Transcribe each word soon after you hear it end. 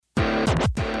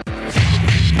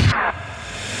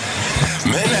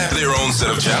own set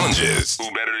of challenges.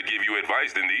 Who better to give you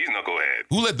advice than these knuckleheads?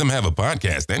 Who let them have a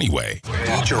podcast anyway?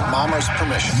 Need your mama's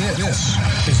permission. This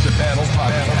is the Battle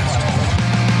Podcast.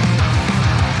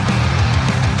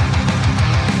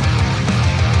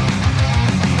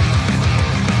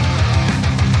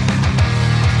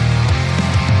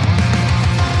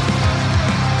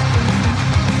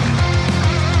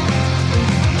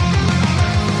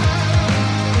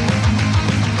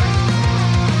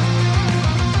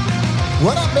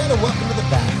 What up, man, and welcome to the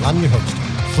battle. I'm your host,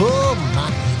 Full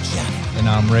Monty Johnny. And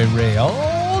I'm Ray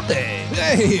all day.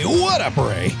 Hey, what up,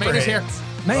 Ray? Maynard's here.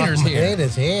 Maynard's here.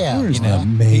 Maynard's here. Where's You know, the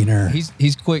Maynard?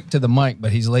 He's quick to the mic,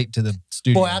 but he's late to the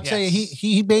studio. Boy, I'll tell you,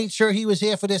 he made sure he was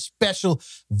here for this special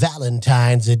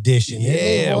Valentine's edition.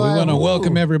 Yeah, we Boy, want to woo.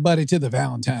 welcome everybody to the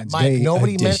Valentine's Mike, Day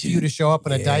nobody edition. meant for you to show up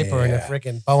in a diaper and a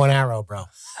freaking bow and arrow, bro.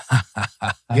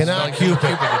 You're not Cupid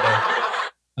today.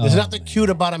 There's nothing cute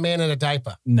about a man in a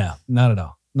diaper. No, not at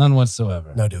all. None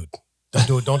whatsoever. No, dude. Don't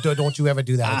do it. Don't do it. Don't you ever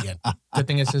do that again. Good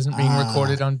thing this isn't being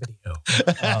recorded on video.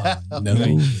 No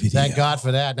video. Thank God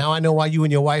for that. Now I know why you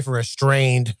and your wife are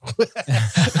estranged.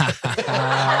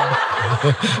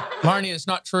 Marnie, it's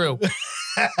not true.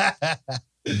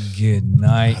 Good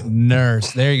night,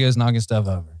 nurse. There he goes, knocking stuff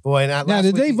over. Boy, Now,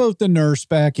 did they vote the nurse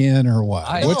back in or what?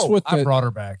 What's with I the? brought her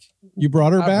back. You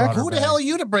brought her I back? brought her Who the back. hell are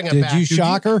you to bring it Did back? you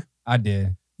shock her? I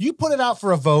did. You put it out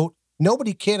for a vote.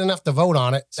 Nobody cared enough to vote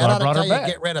on it. So That I ought to brought her tell you back.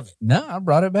 get rid of it. No, I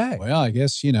brought it back. Well, I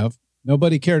guess, if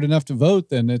nobody cared enough to vote,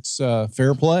 then it's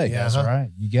fair play. Yeah. That's right.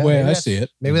 You got Well, it. I see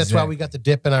it. Maybe that's why Exactly. we got the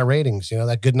dip in our ratings.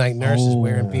 That good night nurse is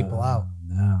wearing people out.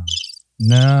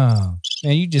 No.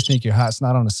 Man, you just think you're hot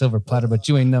snot on a silver platter, but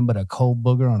you ain't nothing but a cold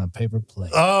booger on a paper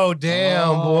plate. Oh,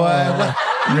 damn, boy. What?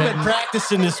 You've been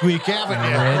practicing this week, haven't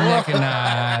you?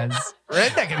 Redneck-a-nize.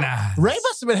 Redneck-a-nize. Ray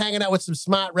must have been hanging out with some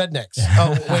smart rednecks.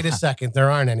 Oh, wait a second. There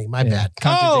aren't any. My bad.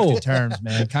 Contradicting terms,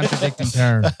 man. Contradicting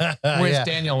terms. Where's Yeah.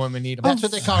 Daniel when we need him? That's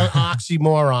what they call an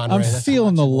oxymoron. I'm Ray. That's feeling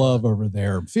an the oxymoron. love over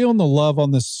there. I'm feeling the love on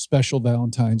this special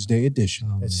Valentine's Day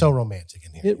edition. It's so romantic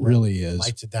in here. It really is.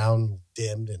 Lights are down,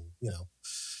 dimmed, and,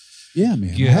 Yeah,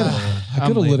 man. Good. I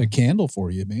could have lit a candle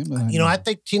for you, man. But I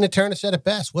think Tina Turner said it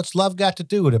best. What's love got to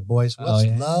do with it, boys? What's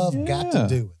love got to Yeah.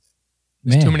 do with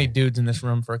There's Man. too many dudes in this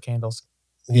room for candles.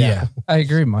 it? Yeah. I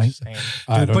agree, Mike. Saying.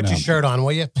 I Dude, don't put know. your shirt on,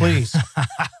 will you? Please.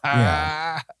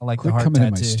 I like Quit the heart coming in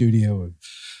my tattoo. studio.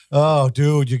 Oh,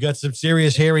 dude, you got some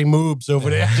serious hairy moobs over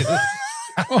there.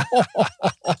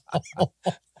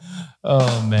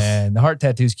 Oh, man. The heart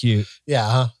tattoo's cute. Yeah,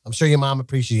 huh? I'm sure your mom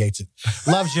appreciates it.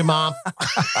 Loves your mom.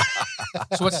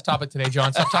 So what's the topic today,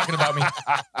 John? Stop talking about me.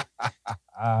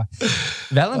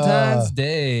 Valentine's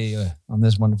Day on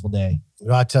this wonderful day.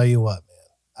 Well, I'll tell you what,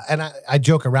 man. And I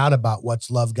joke around about what's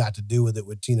love got to do with it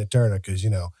with Tina Turner because,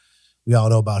 we all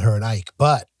know about her and Ike.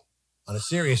 But on a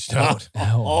serious note,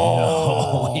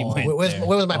 Oh, no. where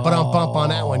was my bump on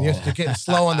that one? You're getting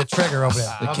slow on the trigger over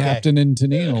there. The Okay. Captain and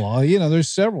Tennille. There's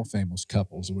several famous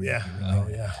couples. Yeah. Oh,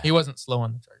 yeah. He wasn't slow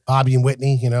on the trigger. Bobby and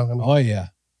Whitney, Oh, yeah.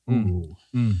 Mm.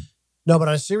 No, but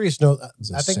on a serious note,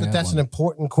 was a I think sad that's one. an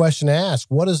important question to ask.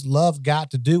 What does love got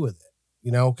to do with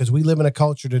it? Because we live in a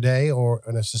culture today or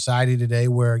in a society today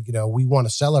where, we want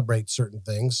to celebrate certain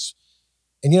things.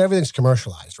 And, everything's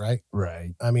commercialized, right?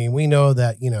 Right. I mean, we know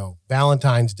that,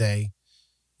 Valentine's Day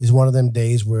is one of them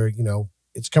days where,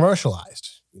 it's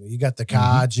commercialized. You got the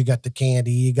cards, you got the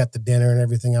candy, you got the dinner and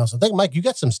everything else. I think, Mike, you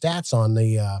got some stats on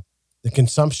the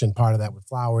consumption part of that with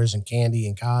flowers and candy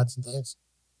and cards and things.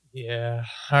 Yeah.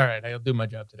 All right. I'll do my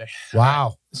job today.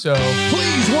 Wow. So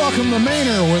Please welcome the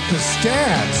Maynard with the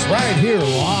stats right here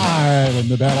live in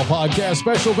the Battle Podcast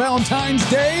Special Valentine's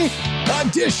Day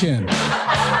edition.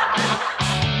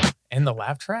 and the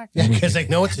laugh track. Yeah, because they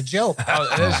know it's a joke. Oh,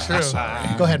 that is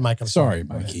true. Go ahead, Mike. I'm Sorry,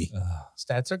 Mikey.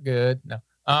 Stats are good.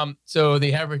 No. So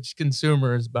the average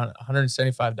consumer is about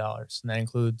 $175, and that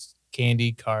includes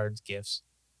candy, cards, gifts.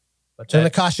 But It's going to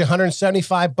that, cost you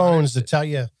 175 bones to tell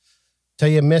your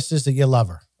missus that you love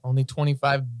her. only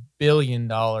 $25 billion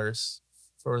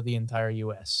for the entire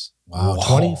U.S. Wow.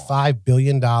 $25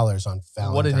 billion on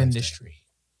Valentine's What an Day. industry.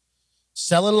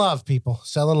 Selling love, people.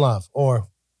 Selling love. Or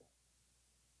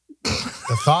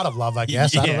the thought of love, I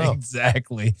guess. I don't know.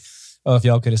 Exactly. Oh, if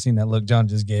y'all could have seen that look John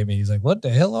just gave me, he's like, what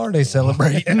the hell are they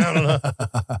celebrating? I don't know.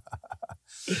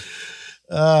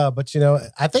 But,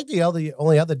 I think the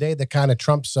only other day that kind of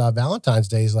trumps Valentine's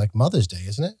Day is like Mother's Day,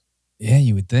 isn't it? Yeah,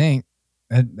 you would think.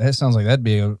 That sounds like that'd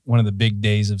be one of the big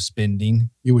days of spending.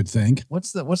 You would think.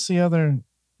 What's the other?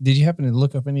 Did you happen to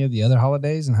look up any of the other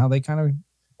holidays and how they kind of?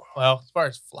 Well, as far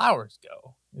as flowers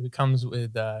go, it comes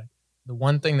with the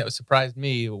one thing that surprised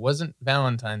me. It wasn't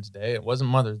Valentine's Day. It wasn't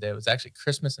Mother's Day. It was actually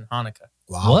Christmas and Hanukkah.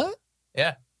 Wow. What?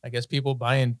 Yeah. I guess people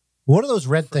buying What are those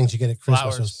red things you get at Christmas?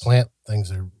 Flowers. Those plant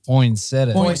things are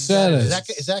Poinsettia. Poinsettias.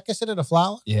 Is that considered a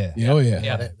flower? Yeah. Oh, yeah.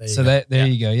 There you So go. there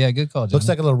you go. Yeah, good call, Johnny. Looks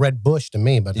like a little red bush to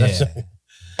me, but that's Yeah.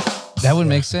 That would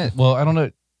make sense. Well, I don't know.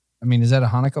 I mean, is that a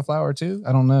Hanukkah flower too?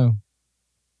 I don't know.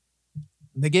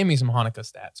 they gave me some Hanukkah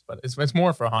stats, but it's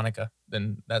more for Hanukkah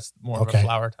than that's more of Okay. a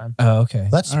flower time. Oh, okay.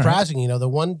 That's All right. surprising. You know, the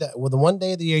one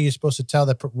day of the year you're supposed to tell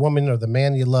the woman or the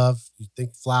man you love, you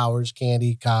think flowers,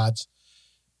 candy, cards,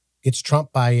 gets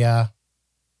trumped by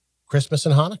Christmas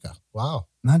and Hanukkah. Wow.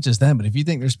 Not just that, but if you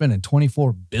think they're spending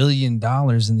 $24 billion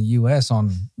in the U.S.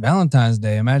 on Valentine's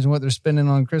Day, imagine what they're spending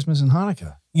on Christmas and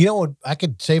Hanukkah. You know what? I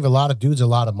could save a lot of dudes a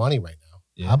lot of money right now.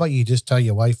 Yeah. How about you just tell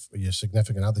your wife or your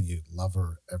significant other you love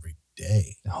her every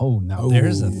day? Oh, now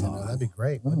there's a Ooh. You know, thought. that'd be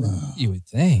great. Wouldn't it? You would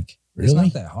think. It's Really?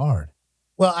 not that hard.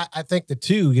 Well, I think the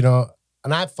two, you know,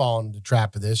 and I've fallen into the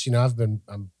trap of this. You know,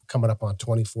 I'm coming up on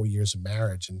 24 years of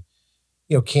marriage, and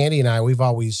you know, Candy and I, we've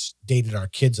always dated our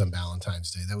kids on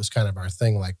Valentine's Day. That was kind of our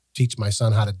thing. Like, teach my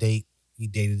son how to date. He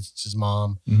dated his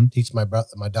mom. Mhm. Teach my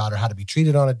daughter how to be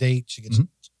treated on a date. She gets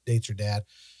dates her dad,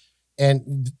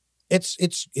 and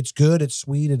it's good. It's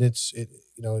sweet, and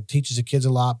it teaches the kids a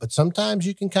lot. But sometimes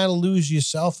you can kind of lose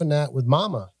yourself in that with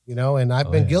mama, you know. And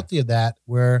I've been guilty of that,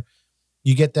 where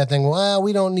you get that thing. Well,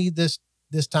 we don't need this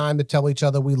time to tell each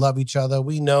other we love each other.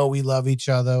 We know we love each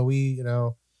other.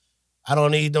 I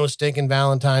don't need no stinking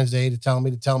Valentine's Day to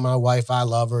tell my wife I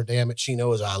love her. Damn it, she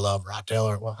knows I love her. I tell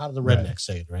her. Well, how do the rednecks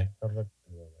say it, right?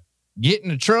 Get in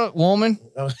the truck, woman.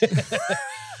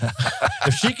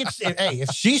 If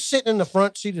she's sitting in the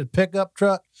front seat of the pickup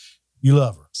truck, you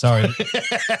love her. Sorry.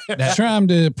 Trying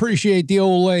to appreciate the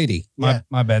old lady. Yeah.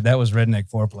 My bad. That was redneck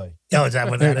foreplay. Oh, is that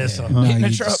what that is? No, Get in the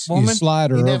you truck, just- you woman.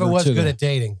 slide her He never over was to good the- at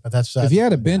dating, but that's If you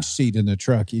had a bench seat in the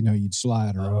truck, you know, you'd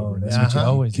slide her over. That's Yeah. what you Uh-huh.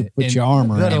 always You did. put And your arm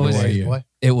good around old the way days, you. boy.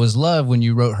 it was love when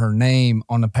you wrote her name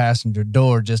on the passenger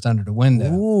door just under the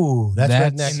window. Ooh, that's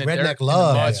That's- In the redneck dirt, in the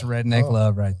love. mud. That's redneck Oh.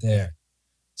 love right there.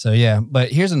 So yeah,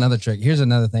 but here's another trick. Here's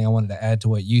another thing I wanted to add to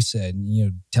what you said. You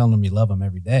know, telling them you love them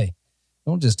every day.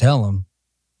 Don't just tell them,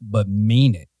 but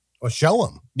mean it. Or show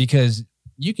them. Because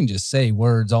you can just say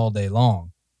words all day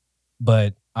long.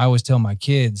 But I always tell my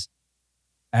kids,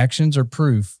 actions are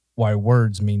proof why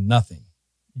words mean nothing.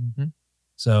 Mm-hmm.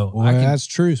 So Well, that's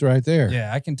truth right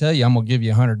there. I can tell you I'm gonna give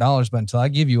you $100, but until I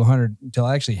give you until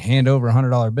I actually hand over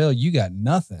 $100 bill, you got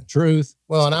nothing. Truth.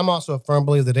 Well, and I'm also a firm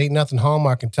believer that ain't nothing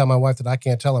Hallmark can tell my wife that I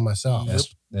can't tell her myself.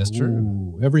 That's true.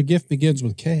 Ooh, every gift begins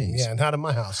with K's. Yeah, not in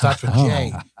my house. Starts with Oh.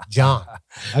 J. John.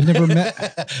 I never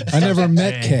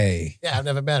met Kay. Yeah, I've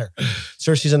never met her.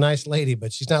 Sure, she's a nice lady,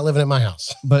 but she's not living at my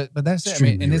house. But that's it. I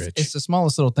mean, Extremely and rich. it's the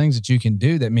smallest little things that you can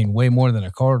do that mean way more than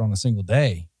a card on a single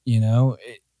day. You know,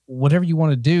 whatever you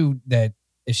want to do. That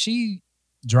if she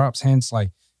drops hints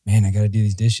like, "Man, I got to do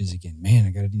these dishes again. Man, I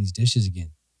got to do these dishes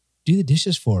again." Do the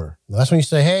dishes for her. Well, that's when you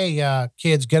say, "Hey,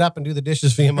 kids, get up and do the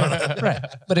dishes for your mom." Right.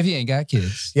 But if you ain't got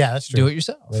kids, Yeah, that's true. do it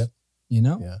yourself. Yep. You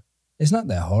know, Yeah. It's not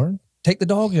that hard. Take the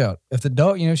dog out. If the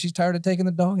dog, she's tired of taking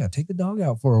the dog out, take the dog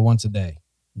out for her once a day.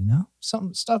 You know,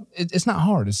 stuff. It's not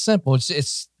hard. It's simple.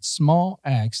 It's small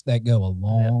acts that go a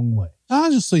long way. I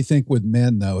honestly think with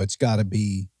men, though, it's got to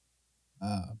be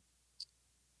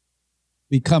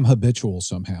become habitual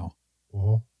somehow.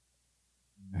 Mhm.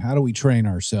 How do we train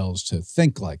ourselves to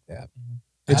think like that? Mhm.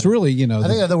 It's really, I think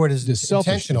the other word is the selfish-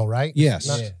 intentional, right? Yes.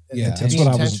 Not- Yeah, to that's be what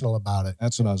I was- intentional about it.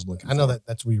 that's what I was looking for. I know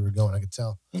that's where you were going. I could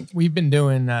tell. We've been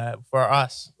doing for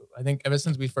us. I think ever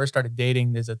since we first started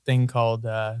dating, there's a thing called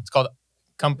it's called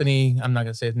company. I'm not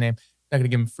gonna say his name. Not gonna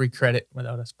give him free credit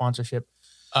without a sponsorship.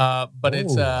 But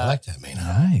it's Ooh, I like that, man.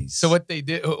 Nice. so what they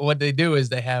do is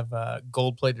they have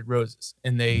gold plated roses,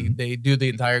 and they do the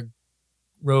entire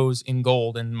rose in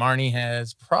gold. And Marnie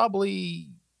has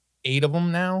probably 8 of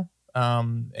them now.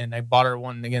 And I bought her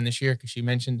one again this year because she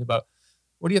mentioned about,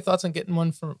 what are your thoughts on getting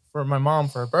one for my mom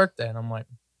for her birthday? And I'm like,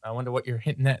 I wonder what you're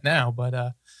hinting at now. But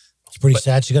It's pretty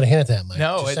sad. You got to hint at that, Mike.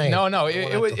 no, Just it, saying. no, no, I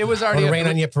don't it want was to already rain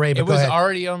on your parade. it But go was ahead.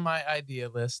 already on my idea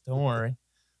list. Don't worry.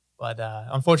 But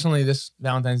unfortunately, this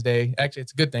Valentine's Day, actually,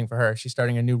 it's a good thing for her. She's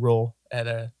starting a new role at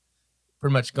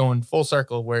pretty much going full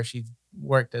circle, where she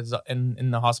worked as in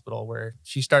the hospital, where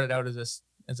she started out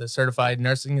as a certified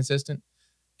nursing assistant,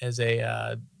 as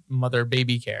a mother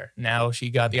baby care. Now she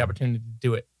got the opportunity to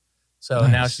do it. So now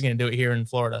Nice. she's going to do it here in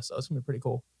Florida. So it's going to be pretty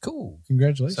cool. Cool.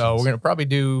 Congratulations. So we're going to probably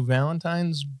do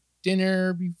Valentine's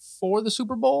dinner before the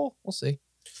Super Bowl. We'll see.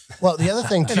 Well, the other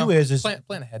thing You too know, is plan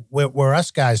ahead. where us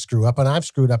guys screw up, and I've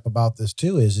screwed up about this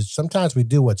too, is sometimes we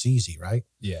do what's easy, right?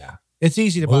 yeah. It's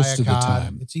easy to Most buy of a the card.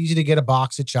 time. It's easy to get a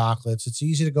box of chocolates. It's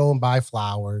easy to go and buy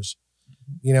flowers.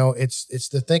 You know, it's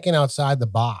the thinking outside the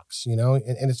box, you know,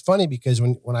 and it's funny because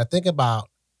when I think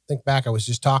back, I was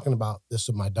just talking about this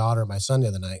with my daughter and my son the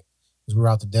other night because we were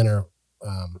out to dinner,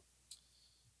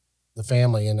 the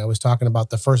family, and I was talking about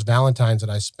the first Valentines that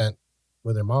I spent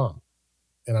with her mom.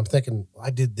 And I'm thinking, well, I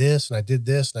did this and I did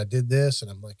this and I did this. And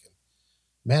I'm like,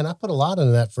 man, I put a lot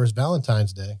into that first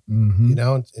Valentine's Day, you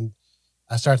know, and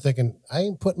I started thinking, I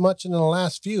ain't put much into the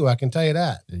last few. I can tell you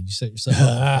that. You set yourself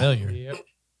up for failure. Yep.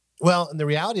 Well, and the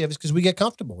reality of it is because we get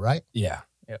comfortable, right? Yeah.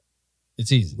 Yep.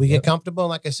 It's easy. We get comfortable. And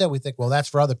like I said, we think, well, that's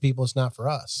for other people. It's not for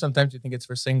us. Sometimes you think it's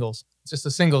for singles. It's just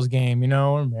a singles game, you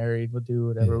know. We're married. We'll do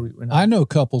whatever we know. I know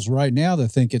couples right now that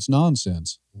think it's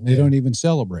nonsense. They don't even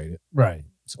celebrate it. Right.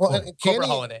 Well, and corporate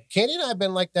holiday. Candy and I have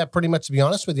been like that pretty much, to be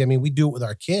honest with you. I mean, we do it with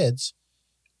our kids,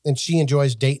 and she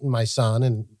enjoys dating my son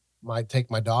and might take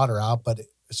my daughter out. But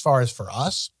as far as for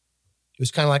us, it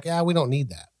was kind of like, we don't need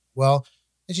that. Well,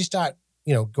 as you start,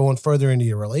 you know, going further into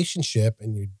your relationship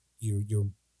and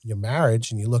your marriage,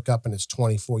 and you look up and it's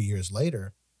 24 years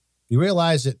later, you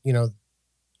realize that, you know,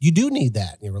 you do need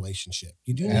that in your relationship.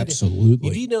 You do need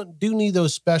absolutely. You do need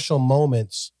those special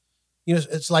moments. You know,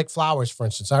 it's like flowers, for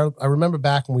instance. I remember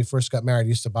back when we first got married, I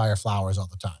used to buy her flowers all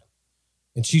the time.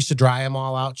 And she used to dry them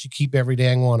all out. She'd keep every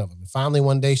dang one of them. And finally,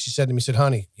 one day she said to me,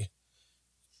 honey,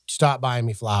 stop buying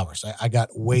me flowers. I got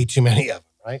way too many of them,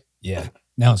 right? Yeah.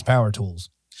 Now it's power tools.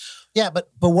 Yeah, but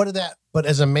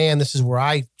as a man, this is where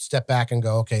I step back and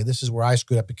go, okay, this is where I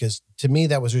screwed up, because to me,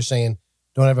 that was her saying,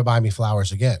 don't ever buy me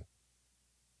flowers again.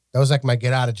 That was like my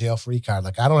get out of jail free card.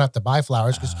 Like, I don't have to buy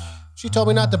flowers because she told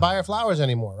me not to buy her flowers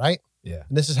anymore, right? Yeah.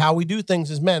 And this is how we do things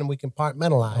as men. We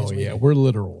compartmentalize. Oh, yeah. We're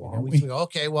literal, aren't we go,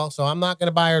 okay, well, so I'm not going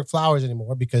to buy her flowers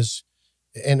anymore because,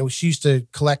 and she used to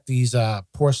collect these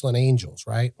porcelain angels,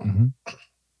 right? Mm-hmm.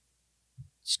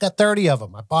 She's got 30 of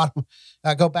them. I bought them.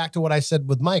 I go back to what I said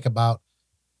with Mike about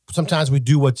sometimes we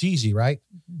do what's easy, right?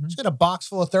 Mm-hmm. She's got a box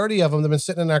full of 30 of them that have been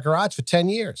sitting in our garage for 10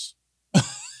 years.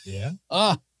 Yeah.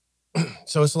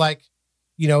 So it's like,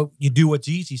 you know, you do what's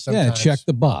easy sometimes. Yeah, check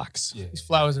the box. Yeah. These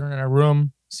flowers are in our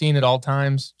room, seen at all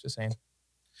times. Just saying.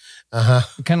 Kind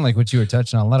of like what you were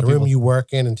touching on. A lot The of people. room you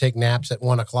work in and take naps at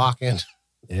 1 o'clock in.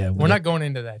 Yeah. We're not going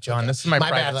into that, John. This is my bad.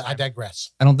 private I time.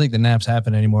 digress. I don't think the naps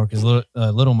happen anymore because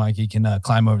little Mikey can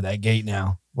climb over that gate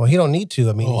now. Well, he don't need to.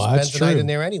 I mean, he that's spends the night true. in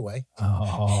there anyway.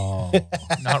 Oh.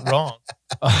 Not wrong.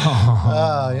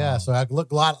 Oh, yeah. So I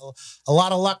look a lot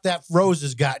of luck that Rose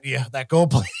has got you. That gold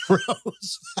plate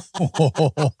Rose.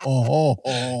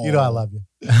 You know I love you.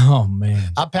 Oh,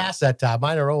 man. I'm past that time.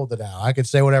 Mine are older now. I can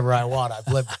say whatever I want. I've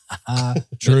lived.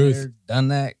 Truth. There, done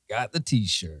that. Got the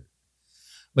T-shirt.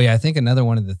 But yeah, I think another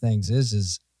one of the things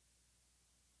is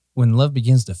when love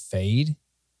begins to fade.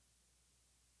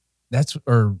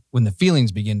 Or when the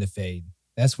feelings begin to fade.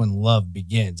 That's when love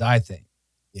begins, I think.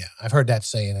 Yeah, I've heard that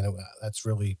saying, and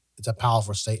it's a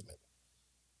powerful statement.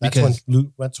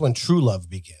 That's when true love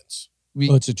begins.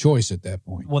 Well, it's a choice at that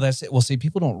point. Well, that's it. Well, see,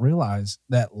 people don't realize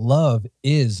that love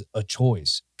is a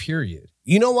choice, period.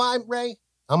 You know why, Ray?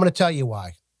 I'm going to tell you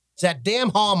why. It's that damn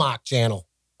Hallmark channel.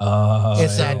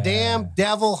 It's that damn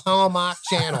devil Hallmark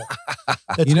channel.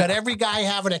 It's got every guy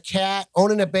having a cat,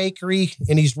 owning a bakery,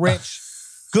 and he's rich,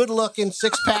 good looking,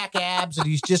 6-pack abs, and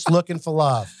he's just looking for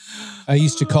love. I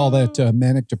used to call that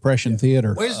manic depression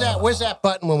theater. Where's that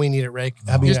button when we need it, Ray?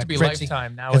 I mean, Used to be Fritzy.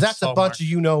 Lifetime. Now Because it's that's a Hallmark. bunch of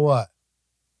you know what.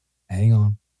 Hang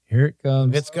on. Here it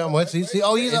comes. It's coming. He's It's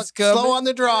slow coming. on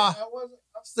the draw.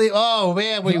 Oh,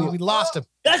 man, we lost him.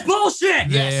 That's bullshit.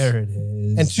 Yes. There it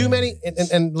is. And too many,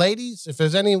 and ladies, if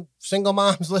there's any single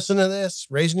moms listening to this,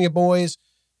 raising your boys,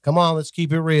 come on, let's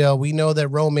keep it real. We know that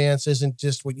romance isn't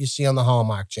just what you see on the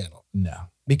Hallmark channel. No.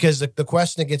 Because the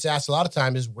question that gets asked a lot of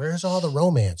times is, where's all the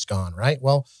romance gone, right?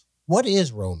 Well, what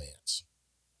is romance?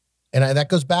 And that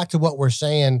goes back to what we're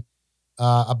saying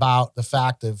about the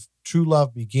fact of true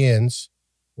love begins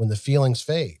when the feelings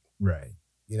fade. Right.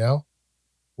 You know?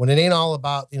 When it ain't all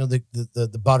about, you know,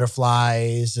 the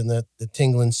butterflies and the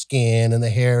tingling skin and the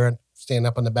hair standing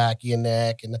up on the back of your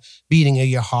neck and the beating of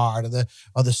your heart or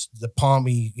the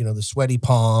palmy, you know, the sweaty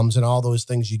palms and all those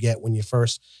things you get when you're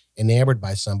first enamored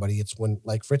by somebody. It's when,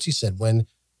 like Fritzy said, when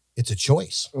it's a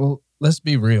choice. Well, let's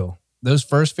be real. Those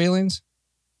first feelings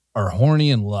are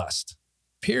horny and lust.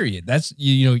 Period. That's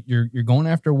you're going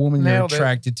after a woman you're Nailed it.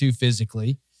 attracted to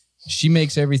physically. She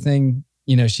makes everything.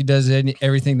 You know, she does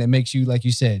everything that makes you, like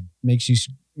you said, makes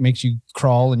you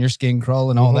crawl and your skin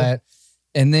crawl and all that.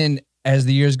 And then as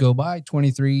the years go by,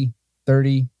 23,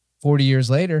 30, 40 years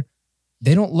later,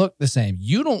 they don't look the same.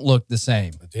 You don't look the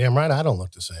same. Damn right, I don't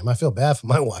look the same. I feel bad for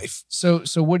my wife. So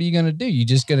what are you going to do? You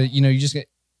just got to,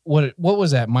 what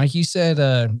was that, Mike? You said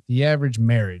the average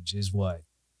marriage is what?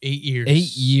 8 years.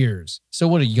 8 years. So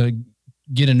what are you going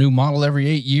to get a new model every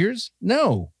 8 years?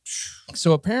 No.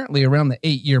 So apparently around the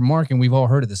 8-year mark, and we've all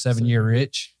heard of the 7-year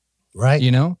itch, Right.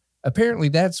 you know, apparently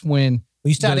that's when, Well,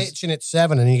 you start those- itching at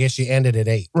 7 and you guess you ended at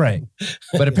 8. right.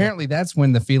 But apparently that's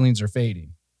when the feelings are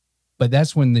fading. But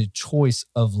that's when the choice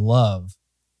of love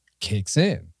kicks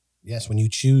in Yes, when you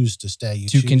choose to stay, you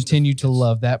to choose continue to yes.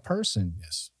 love that person.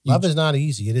 Yes. You- Love is not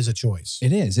easy. It is a choice.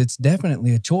 It is. It's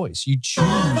definitely a choice. You choose.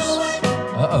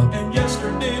 Uh-oh.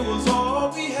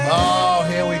 Oh,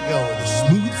 here we go with the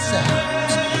smooth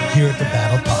sounds here at the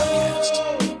Battle Podcast.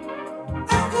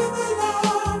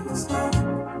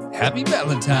 Happy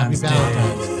Valentine's Happy Day.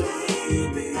 Valentine's Day.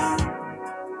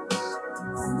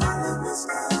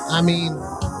 I mean,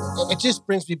 it just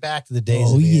brings me back to the days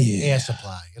Oh, of yeah. air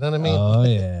supply. You know what I mean? Oh,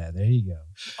 yeah. There you go.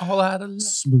 All out of love.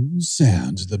 Smooth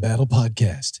sounds of the Battle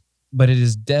Podcast. But it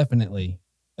is definitely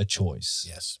a choice.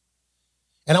 Yes.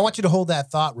 And I want you to hold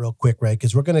that thought real quick, Ray,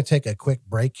 because we're going to take a quick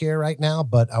break here right now.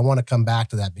 But I want to come back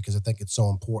to that because I think it's so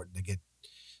important to get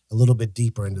a little bit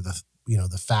deeper into the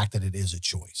fact that it is a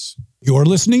choice. You're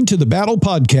listening to the Battle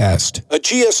Podcast, A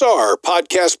GSR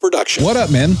podcast production. What up,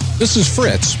 men? This is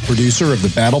Fritz, producer of the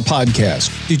Battle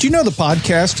Podcast. Did you know the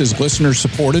podcast is listener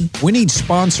supported? We need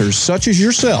sponsors such as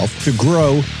yourself to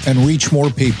grow and reach more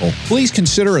people. Please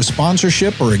consider a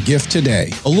sponsorship or a gift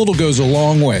today. A little goes a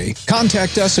long way.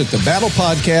 Contact us at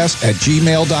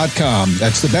thebattlepodcast@gmail.com.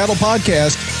 That's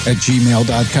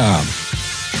thebattlepodcast@gmail.com.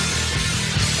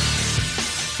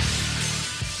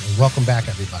 Welcome back,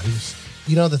 everybody.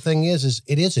 You know, the thing is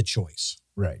it is a choice.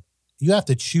 Right. You have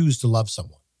to choose to love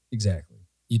someone. Exactly.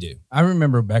 You do. I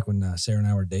remember back when Sarah and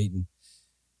I were dating,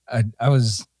 I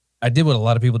did what a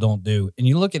lot of people don't do. And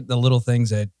you look at the little things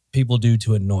that people do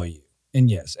to annoy you. And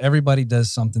yes, everybody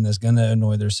does something that's going to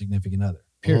annoy their significant other.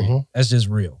 Period. Mhm. That's just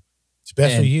real.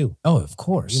 Especially And- you. Oh, of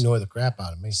course. You annoy the crap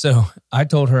out of me. So I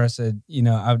told her, I said,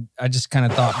 I just kind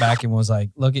of thought back and was like,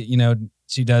 look at,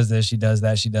 she does this, she does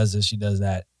that, she does this, she does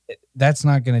that. That's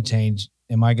not going to change.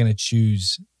 Am I going to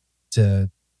choose to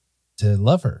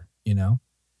love her,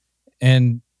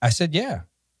 And I said, yeah.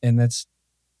 And that's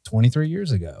 23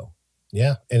 years ago.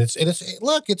 Yeah. And it's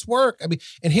look, it's work. I mean,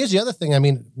 and here's the other thing. I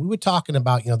mean, we were talking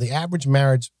about, the average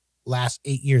marriage lasts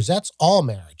 8 years. That's all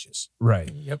marriages. Right.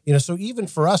 Yep. So even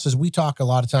for us, as we talk a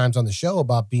lot of times on the show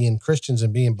about being Christians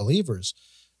and being believers,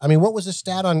 I mean, what was the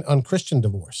stat on Christian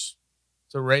divorce?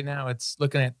 So right now it's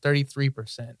looking at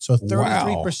 33%. So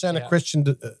 33% of Yeah. Christian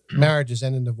marriages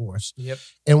end in divorce. Yep.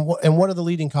 And what are the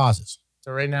leading causes?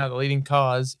 So right now the leading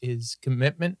cause is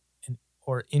commitment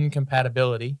or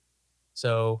incompatibility.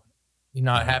 So you're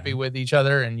not happy with each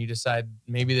other and you decide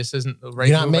maybe this isn't the right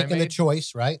You're not move I making the made.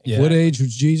 choice, right? Yeah. What age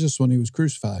was Jesus when he was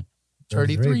crucified?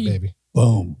 33. baby.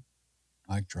 Boom.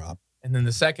 Mic drop. And then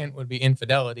the second would be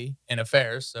infidelity and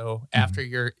affairs. So after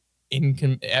you're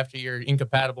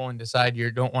incompatible and decide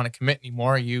you don't want to commit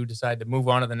anymore, you decide to move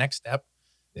on to the next step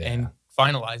and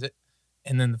finalize it.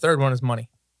 And then the third one is money.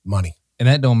 Money. And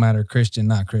that don't matter, Christian,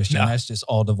 not Christian. No. That's just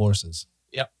all divorces.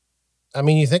 I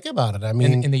mean, you think about it. I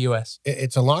mean, In the U.S.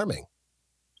 it's alarming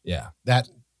Yeah. that,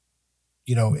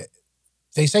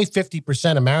 they say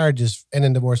 50% of marriages end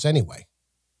in divorce anyway.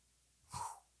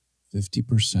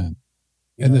 50%.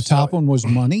 You And know, the top so- one was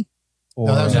money? Or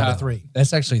No, that was No. number 3.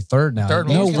 That's actually third now. Third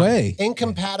no one. way.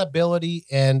 Incompatibility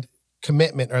and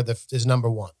commitment is number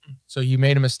 1. So you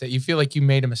made a mistake. You feel like you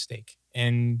made a mistake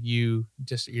and you're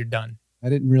done. I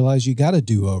didn't realize you got a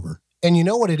do-over. And you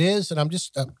know what it is? And I'm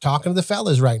just talking to the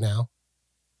fellas right now.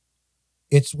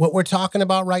 It's what we're talking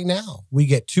about right now. We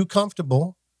get too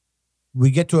comfortable. We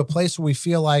get to a place where we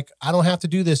feel like, I don't have to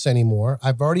do this anymore.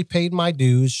 I've already paid my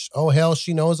dues. Oh, hell,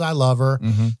 she knows I love her.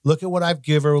 Mm-hmm. Look at what I've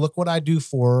given her. Look what I do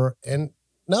for her. And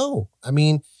no, I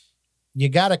mean, you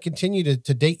got to continue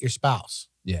to date your spouse,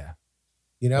 Yeah.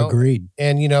 Agreed.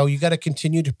 and, you got to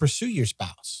continue to pursue your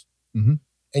spouse. Mhm.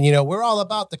 And, we're all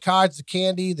about the cards, the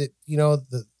candy,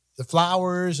 the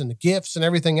flowers and the gifts and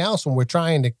everything else when we're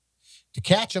trying to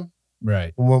catch them,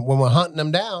 Right. when we're hunting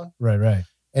them down. Right.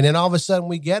 And then all of a sudden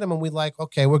we get them and we're like,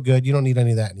 okay, we're good. You don't need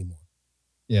any of that anymore.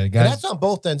 Yeah. And Guys. that's on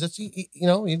both ends. It's, if you're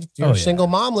Oh, a yeah. single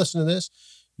mom listening to this,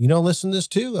 listen to this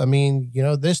too. I mean,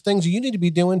 there's things you need to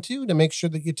be doing too to make sure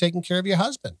that you're taking care of your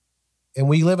husband. And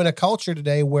we live in a culture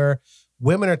today where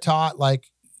women are taught like,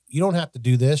 you don't have to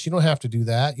do this. You don't have to do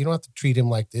that. You don't have to treat him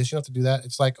like this. You don't have to do that.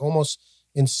 It's like almost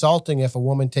insulting if a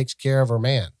woman takes care of her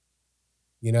man,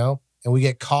 and we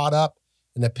get caught up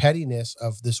in the pettiness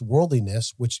of this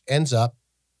worldliness, which ends up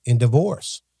in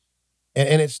divorce.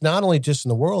 And it's not only just in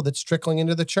the world, it's trickling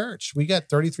into the church. We got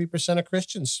 33% of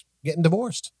Christians getting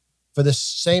divorced for the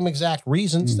same exact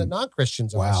reasons that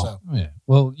non-Christians are. Wow. So Oh, yeah.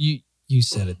 Well, you You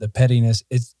said it. The pettiness.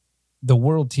 It's the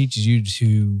world teaches you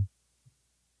to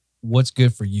what's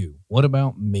good for you. What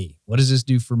about me? What does this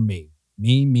do for me?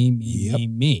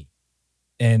 Me.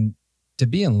 And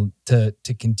to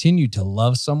continue to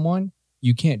love someone,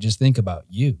 you can't just think about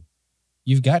you.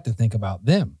 You've got to think about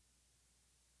them.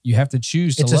 You have to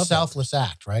choose to love them. It's a selfless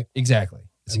act, right? Exactly.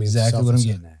 That's I mean, exactly what I'm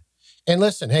getting at. And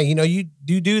listen, hey, you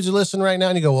dudes are listening right now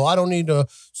and you go, well, I don't need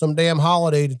some damn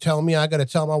holiday to tell me I got to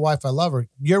tell my wife I love her.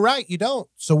 You're right. You don't.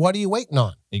 So what are you waiting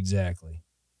on? Exactly.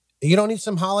 You don't need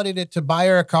some holiday to buy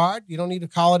her a card. You don't need a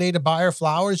holiday to buy her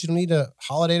flowers. You don't need a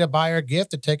holiday to buy her a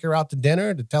gift, to take her out to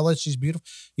dinner, to tell her she's beautiful.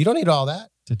 You don't need all that.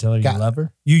 To tell her you love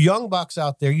her? You young bucks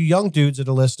out there, you young dudes that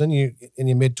are listening, you in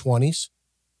your mid-20s,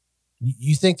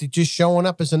 you think that just showing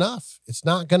up is enough. It's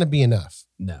not going to be enough.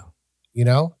 No.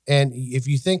 And if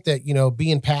you think that,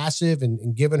 being passive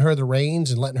and giving her the reins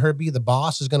and letting her be the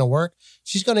boss is going to work,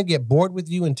 she's going to get bored with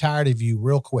you and tired of you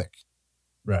real quick.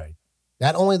 Right.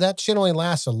 That shit only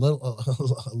lasts a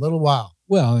little while.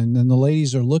 Well, and then the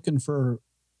ladies are looking for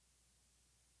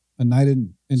a knight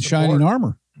in shining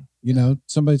armor.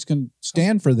 Somebody's going to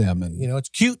stand for them. And it's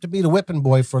cute to be the whipping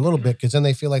boy for a little bit because then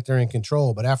they feel like they're in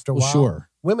control. But after a while, sure.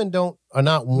 Women don't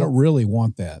really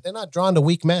want that. They're not drawn to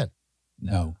weak men.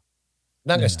 No.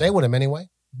 Not going to stay with him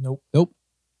anyway. Nope.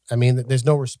 I mean, there's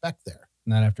no respect there.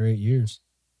 Not after 8 years.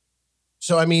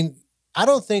 So, I mean, I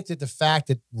don't think that the fact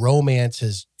that romance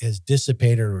has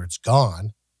dissipated or it's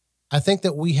gone. I think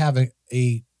that we have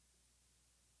a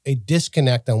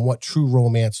disconnect on what true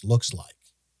romance looks like.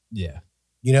 Yeah.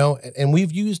 And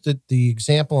we've used the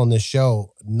example on this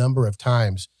show a number of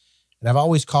times, and I've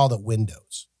always called it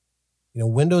windows.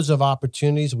 Windows of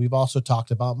opportunities. We've also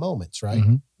talked about moments, right?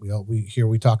 Mm-hmm.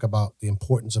 We talk about the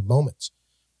importance of moments.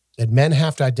 And men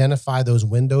have to identify those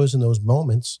windows and those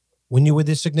moments when you're with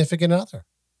your significant other.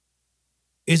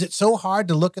 Is it so hard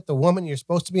to look at the woman you're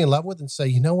supposed to be in love with and say,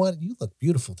 you know what? You look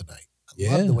beautiful tonight.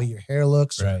 I love the way your hair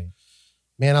looks. Right.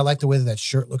 Man, I like the way that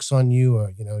shirt looks on you.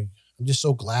 Or, I'm just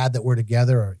so glad that we're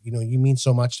together. Or, you mean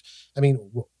so much. I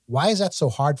mean, why is that so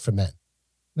hard for men?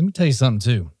 Let me tell you something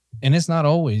too. And it's not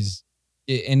always,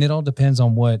 and it all depends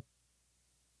on what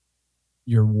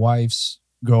your wife's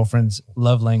girlfriend's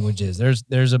love language is.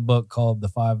 There's a book called The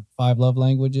Five Love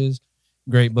Languages.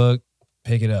 Great book.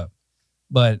 Pick it up.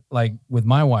 But like with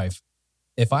my wife,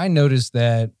 if I notice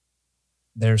that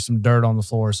there's some dirt on the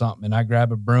floor or something and I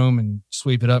grab a broom and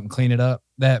sweep it up and clean it up,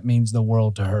 that means the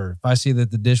world to her. If I see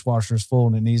that the dishwasher is full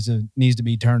and it needs to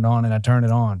be turned on and I turn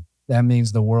it on, that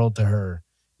means the world to her,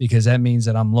 because that means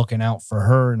that I'm looking out for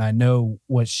her and I know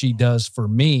what she does for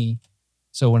me.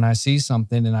 So when I see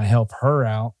something and I help her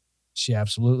out, she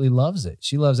absolutely loves it.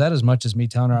 She loves that as much as me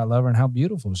telling her I love her and how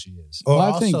beautiful she is. Well,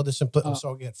 I think,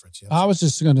 Fritz. Yes. I was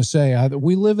just going to say,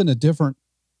 we live in a different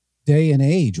day and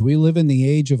age. We live in the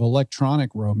age of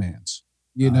electronic romance.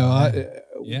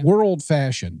 We're old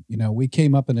fashioned. We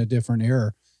came up in a different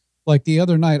era. Like the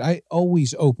other night, I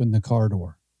always open the car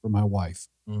door for my wife.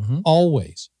 Mm-hmm.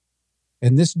 Always.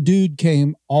 And this dude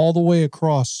came all the way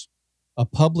across a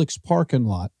Publix parking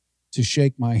lot to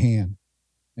shake my hand.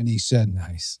 And he said,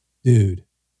 nice. Dude,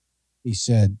 he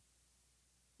said,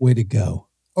 way to go.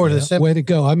 Or way to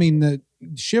go. I mean, the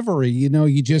chivalry,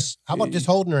 you just. How about just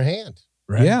holding her hand?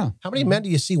 Right? Yeah. How many men do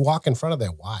you see walk in front of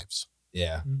their wives?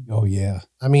 Yeah. Oh, yeah.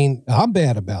 I mean, I'm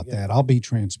bad about that. I'll be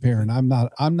transparent.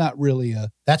 I'm not really a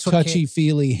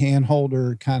touchy-feely hand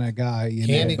holder kind of guy.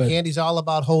 Candy's all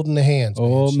about holding the hands.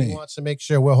 Oh, man. She wants to make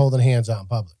sure we're holding hands out in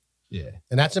public. Yeah.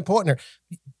 And that's important.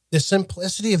 The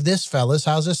simplicity of this, fellas,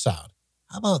 how's this sound?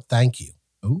 How about thank you?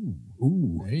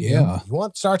 Ooh, yeah. You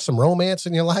want to start some romance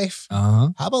in your life? Uh-huh.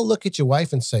 How about look at your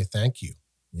wife and say thank you?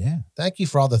 Yeah. Thank you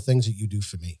for all the things that you do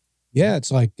for me. Yeah,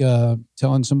 it's like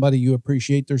telling somebody you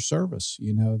appreciate their service,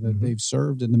 that they've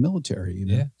served in the military.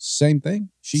 Yeah. Same thing.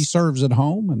 She serves at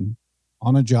home and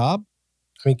on a job.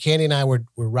 I mean, Candy and I were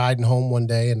riding home one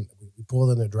day and we pulled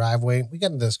in the driveway. We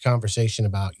got into this conversation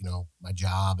about, my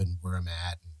job and where I'm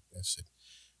at. And I said,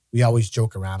 we always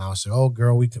joke around. I said, oh,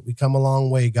 girl, we come a long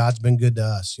way. God's been good to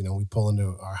us. We pull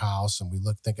into our house and we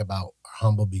think about our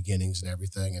humble beginnings and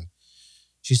everything. And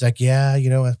she's like, yeah,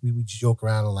 we would joke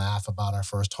around and laugh about our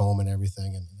first home and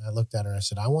everything. And I looked at her and I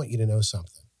said, I want you to know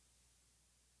something.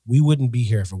 We wouldn't be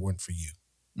here if it weren't for you.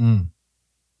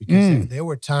 Because there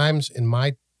were times in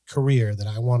my career that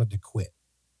I wanted to quit.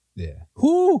 Yeah.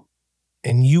 Who?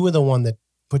 And you were the one that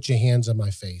put your hands on my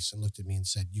face and looked at me and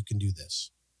said, you can do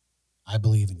this. I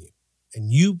believe in you.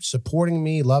 And you supporting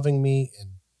me, loving me,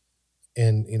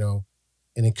 and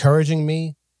encouraging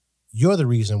me, you're the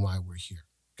reason why we're here.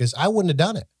 Because I wouldn't have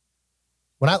done it.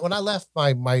 When I left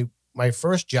my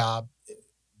first job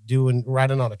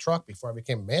riding on a truck before I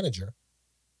became a manager.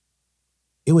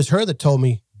 It was her that told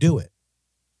me, do it.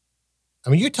 I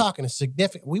mean, you're talking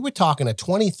we were talking a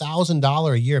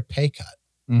 $20,000 a year pay cut.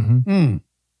 Mm-hmm.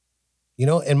 You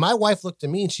know, and my wife looked at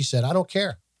me and she said, I don't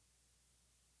care.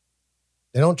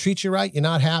 They don't treat you right. You're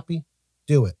not happy.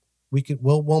 Do it.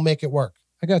 We'll make it work.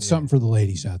 I got something for the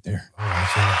ladies out there. Oh, I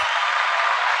see that.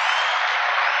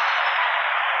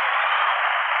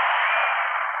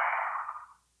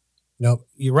 No,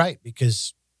 you're right,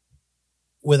 because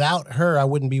without her, I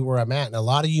wouldn't be where I'm at. And a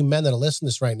lot of you men that are listening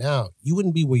to this right now, you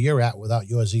wouldn't be where you're at without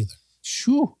yours either.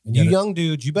 Sure. And you young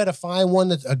dudes, you better find one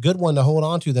that's a good one to hold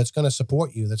on to that's going to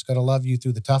support you, that's going to love you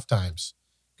through the tough times.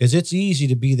 Because it's easy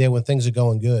to be there when things are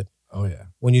going good. Oh, yeah.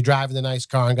 When you're driving the nice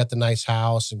car and got the nice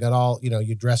house and got all, you know,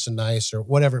 you're dressing nice or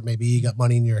whatever it may be, you got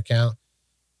money in your account.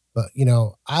 But, you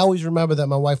know, I always remember that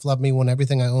my wife loved me when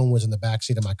everything I owned was in the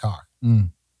backseat of my car.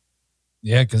 Mm.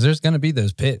 Yeah, because there's going to be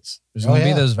those pits. There's going to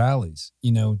be those valleys.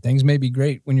 You know, things may be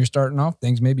great when you're starting off.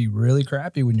 Things may be really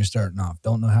crappy when you're starting off.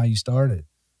 Don't know how you started.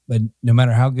 But no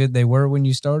matter how good they were when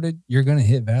you started, you're going to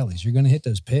hit valleys. You're going to hit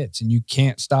those pits. And you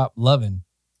can't stop loving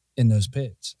in those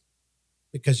pits.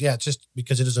 Because, it's just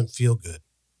because it doesn't feel good.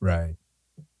 Right.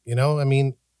 You know, I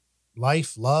mean,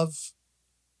 life, love,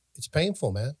 it's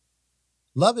painful, man.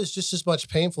 Love is just as much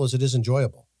painful as it is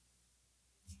enjoyable.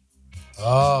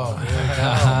 Oh, here we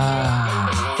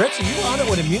go. Fritz, are you on it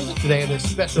with the music today in this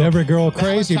special? Every girl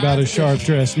crazy about a sharp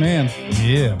dressed man.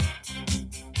 Yeah.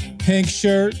 Pink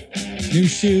shirt, new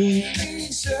shoes.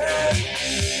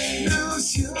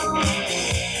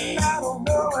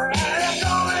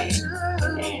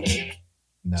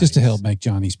 Nice. Just to help make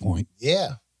Johnny's point.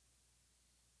 Yeah.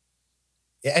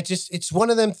 Yeah, it's one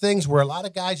of them things where a lot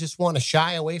of guys just want to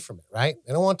shy away from it, right?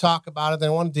 They don't want to talk about it. They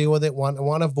don't want to deal with it. They want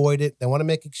to avoid it. They want to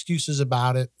make excuses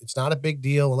about it. It's not a big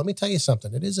deal. Well, let me tell you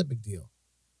something. It is a big deal.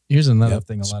 Here's another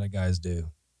thing a lot of guys do.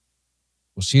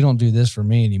 Well, she don't do this for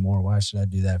me anymore. Why should I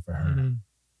do that for her? Mm-hmm.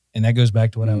 And that goes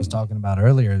back to what I was talking about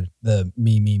earlier, the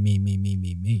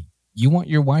me. You want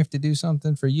your wife to do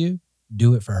something for you?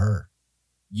 Do it for her.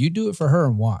 You do it for her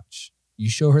and watch. You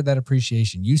show her that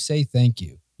appreciation. You say thank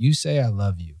you. You say I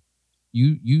love you.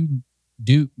 You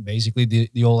do basically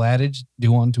the old adage,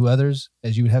 do unto others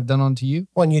as you would have done unto you.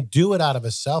 When you do it out of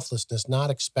a selfless, not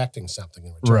expecting something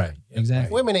in return. Right,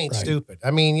 exactly. Women ain't stupid.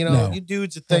 I mean, you know, you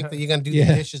dudes that think that you're going to do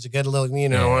the dishes to get a little, you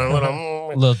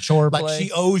know, a little chore like play.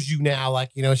 she owes you now.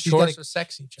 Like, you know, she's Chores are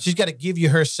sexy. She's got to give you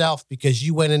herself because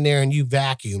you went in there and you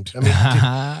vacuumed. I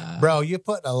mean, dude, bro, you're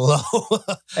putting a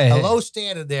low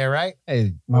standard there, right?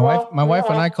 Hey, my wife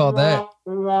and I call that.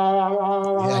 Yeah,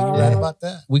 you're right about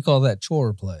that. We call that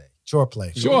chore play. Chore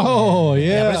play. Oh,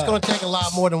 yeah. But it's going to take a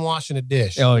lot more than washing a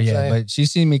dish. Oh, yeah. But she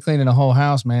seen me cleaning the whole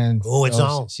house, man. Oh, it's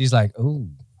on. She's like, oh,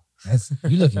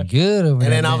 you looking good over there.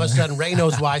 And then all of a sudden, Ray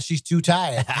knows why she's too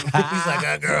tired. He's like,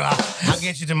 oh, girl, I'll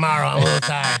get you tomorrow. I'm a little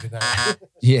tired tonight.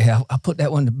 Yeah, I'll put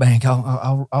that one in the bank.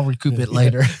 I'll recoup it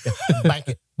later. Bank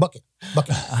it. Bucket.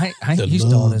 I ain't used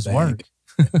to all this work.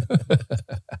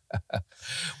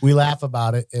 We laugh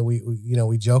about it and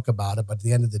we joke about it. But at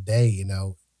the end of the day, you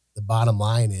know, the bottom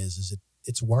line is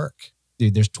it's work.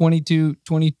 Dude, there's 22,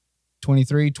 20,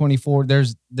 23, 24.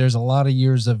 There's a lot of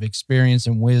years of experience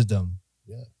and wisdom.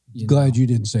 Yeah. Glad you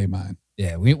didn't say mine.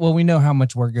 Yeah. We know how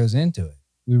much work goes into it.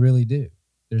 We really do.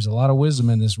 There's a lot of wisdom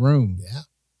in this room. Yeah.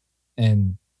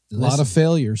 And a lot of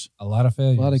failures. A lot of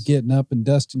getting up and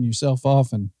dusting yourself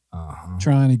off and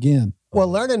trying again. Well,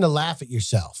 learning to laugh at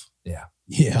yourself. Yeah.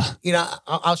 Yeah. You know,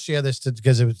 I'll share this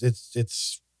because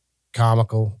it's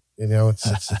comical. You know, it's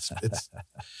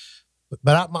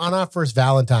but on our first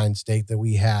Valentine's date that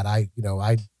we had, I'd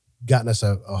gotten us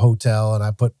a hotel and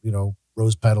I put, you know,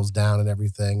 rose petals down and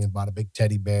everything and bought a big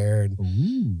teddy bear and,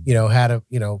 you know, had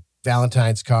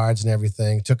Valentine's cards and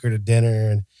everything, took her to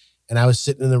dinner and I was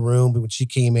sitting in the room when she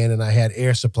came in and I had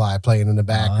Air Supply playing in the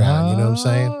background. You know what I'm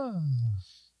saying?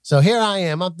 So here I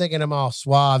am. I'm thinking I'm all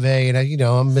suave and,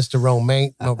 I'm Mr.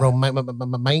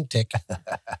 Romantic.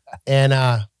 And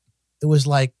it was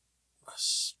like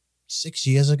 6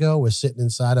 years ago, we're sitting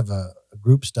inside of a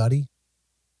group study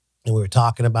and we were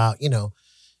talking about, you know,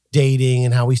 dating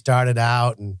and how we started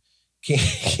out and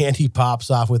Candy pops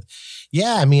off with,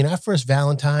 our first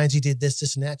Valentine's, he did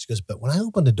this and that. She goes, but when I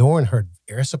opened the door and heard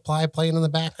Air Supply playing in the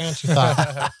background,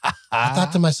 I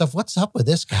thought to myself, what's up with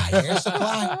this guy, Air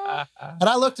Supply? And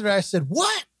I looked at her, I said,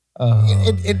 what?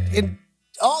 In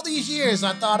all these years,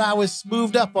 I thought I was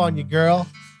moved up on you, girl.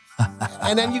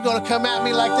 And then you're going to come at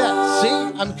me like that.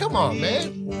 See? Come on,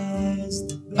 man.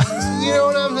 You know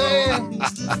what I'm saying?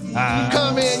 You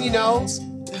come in, you know.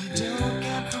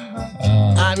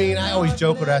 I mean, I always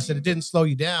joke with her. I said, it didn't slow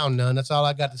you down none. That's all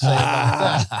I got to say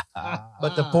about that.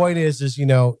 But the point is,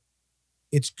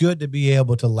 it's good to be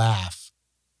able to laugh.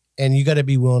 And you got to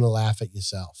be willing to laugh at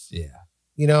yourself.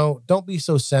 Yeah. Don't be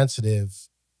so sensitive.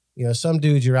 Some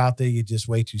dudes, you're out there, you're just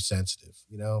way too sensitive,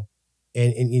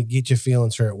 and you get your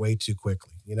feelings hurt way too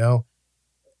quickly,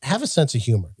 Have a sense of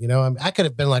humor, I could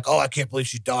have been like, oh, I can't believe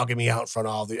she's dogging me out in front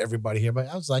of everybody here. But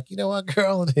I was like, you know what,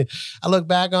 girl? I look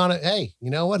back on it. Hey, you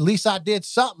know what? At least I did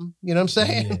something. You know what I'm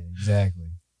saying? Yeah, exactly.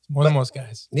 It's more than most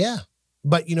guys. Yeah.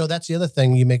 But, that's the other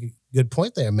thing. You make a good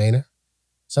point there, Maynard.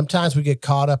 Sometimes we get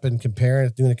caught up in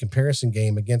doing a comparison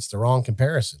game against the wrong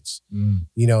comparisons.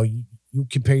 You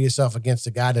compare yourself against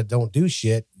a guy that don't do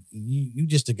shit. You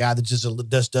just a guy that just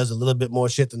does a little bit more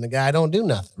shit than the guy that don't do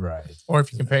nothing. Right. Or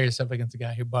if you compare yourself against a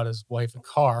guy who bought his wife a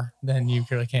car, then you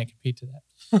really can't compete to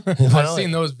that. I've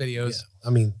seen those videos. Yeah, I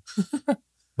mean,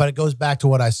 but it goes back to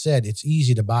what I said. It's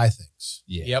easy to buy things.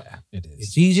 Yeah. Yep. It is.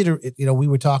 It's easy to, we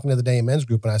were talking the other day in men's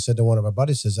group, and I said to one of our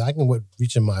buddies, I can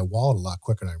reach in my wallet a lot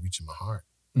quicker than I reach in my heart.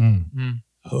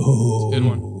 Oh, that's a good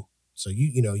one. So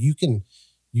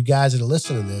you guys that are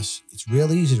listening to this, it's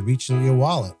real easy to reach into your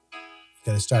wallet. You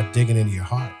got to start digging into your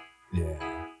heart.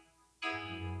 Yeah.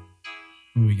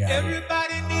 Who we got here?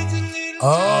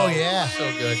 Oh, yeah.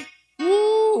 So good.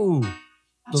 Woo.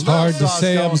 It's hard to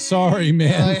say I'm sorry,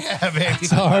 man. Oh, yeah, baby.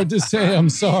 It's hard to say I'm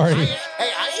sorry.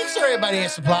 Hey, I ain't sorry about Air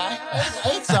Supply.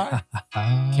 I ain't sorry.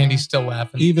 Candy's still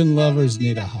laughing. Even lovers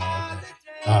need a holiday.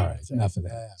 All right, enough of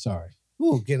that. Sorry.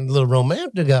 Ooh, getting a little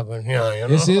romantic up in here.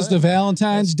 This is the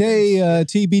Valentine's Day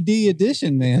TBD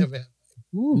edition, man.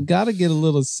 Ooh, got to get a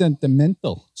little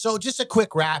sentimental. So just a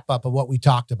quick wrap up of what we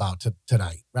talked about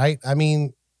tonight, right? I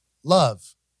mean,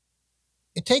 love,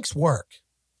 it takes work.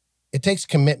 It takes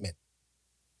commitment.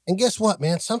 And guess what,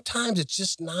 man? Sometimes it's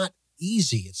just not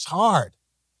easy. It's hard.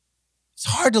 It's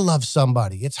hard to love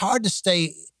somebody. It's hard to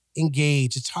stay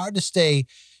engaged. It's hard to stay,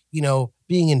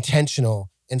 being intentional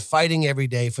and fighting every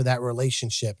day for that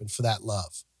relationship and for that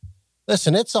love.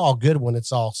 Listen, it's all good when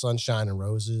it's all sunshine and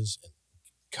roses and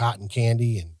cotton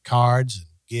candy and cards and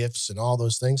gifts and all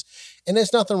those things. And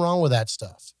there's nothing wrong with that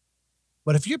stuff.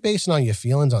 But if you're basing on your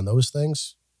feelings on those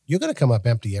things, you're going to come up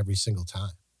empty every single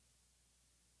time.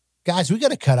 Guys, we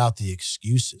got to cut out the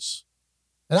excuses.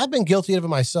 And I've been guilty of it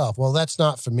myself. Well, that's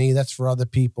not for me. That's for other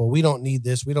people. We don't need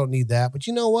this. We don't need that. But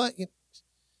you know what?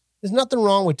 There's nothing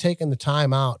wrong with taking the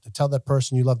time out to tell that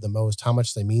person you love the most how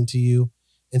much they mean to you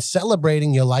and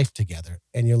celebrating your life together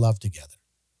and your love together.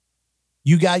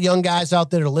 You got young guys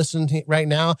out there that are listening right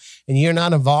now and you're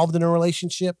not involved in a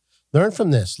relationship. Learn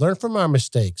from this. Learn from our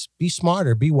mistakes. Be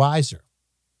smarter. Be wiser.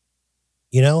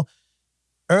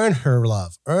 Earn her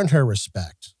love. Earn her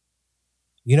respect.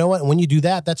 You know what? And when you do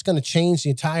that, that's going to change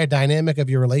the entire dynamic of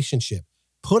your relationship.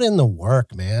 Put in the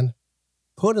work, man.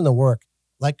 Put in the work.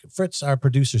 Like Fritz, our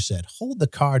producer, said, hold the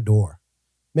car door.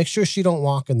 Make sure she don't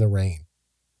walk in the rain.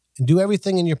 And do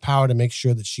everything in your power to make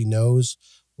sure that she knows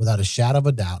without a shadow of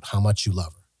a doubt how much you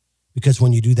love her. Because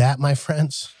when you do that, my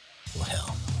friends, well,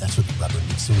 hell, that's what the rubber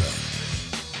meets the road.